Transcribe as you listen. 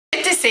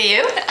Good to see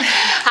you.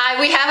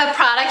 Hi, we have a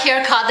product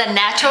here called the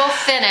Natural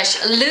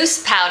Finish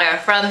Loose Powder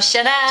from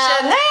Chanel.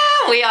 Chanel!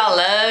 We all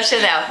love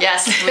Chanel.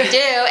 Yes, we do.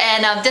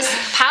 And this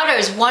powder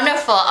is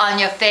wonderful on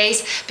your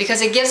face because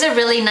it gives a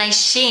really nice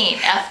sheen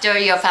after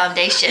your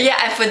foundation. Yeah,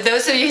 and for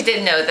those of you who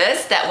didn't know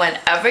this, that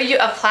whenever you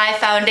apply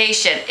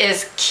foundation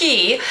is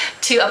key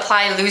to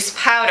apply loose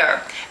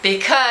powder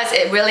because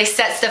it really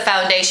sets the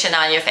foundation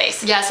on your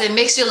face. Yes, it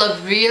makes you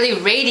look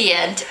really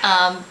radiant.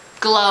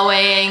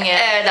 Glowing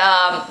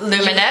and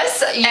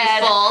luminous,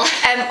 youthful.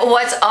 And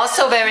what's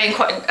also very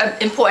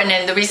important,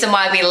 and the reason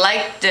why we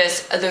like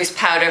this loose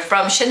powder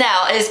from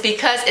Chanel is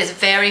because it's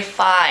very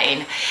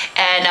fine.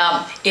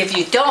 And if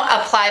you don't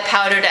apply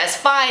powder that's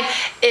fine,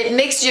 it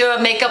makes your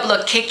makeup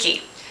look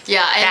kicky.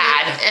 Yeah,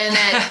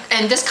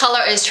 and this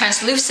color is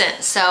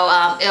translucent,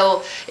 so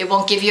it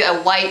won't give you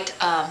a white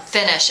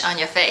finish on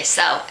your face.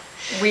 So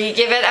we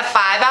give it a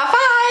 5 out of 5.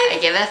 I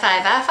give it a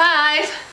 5 out of 5.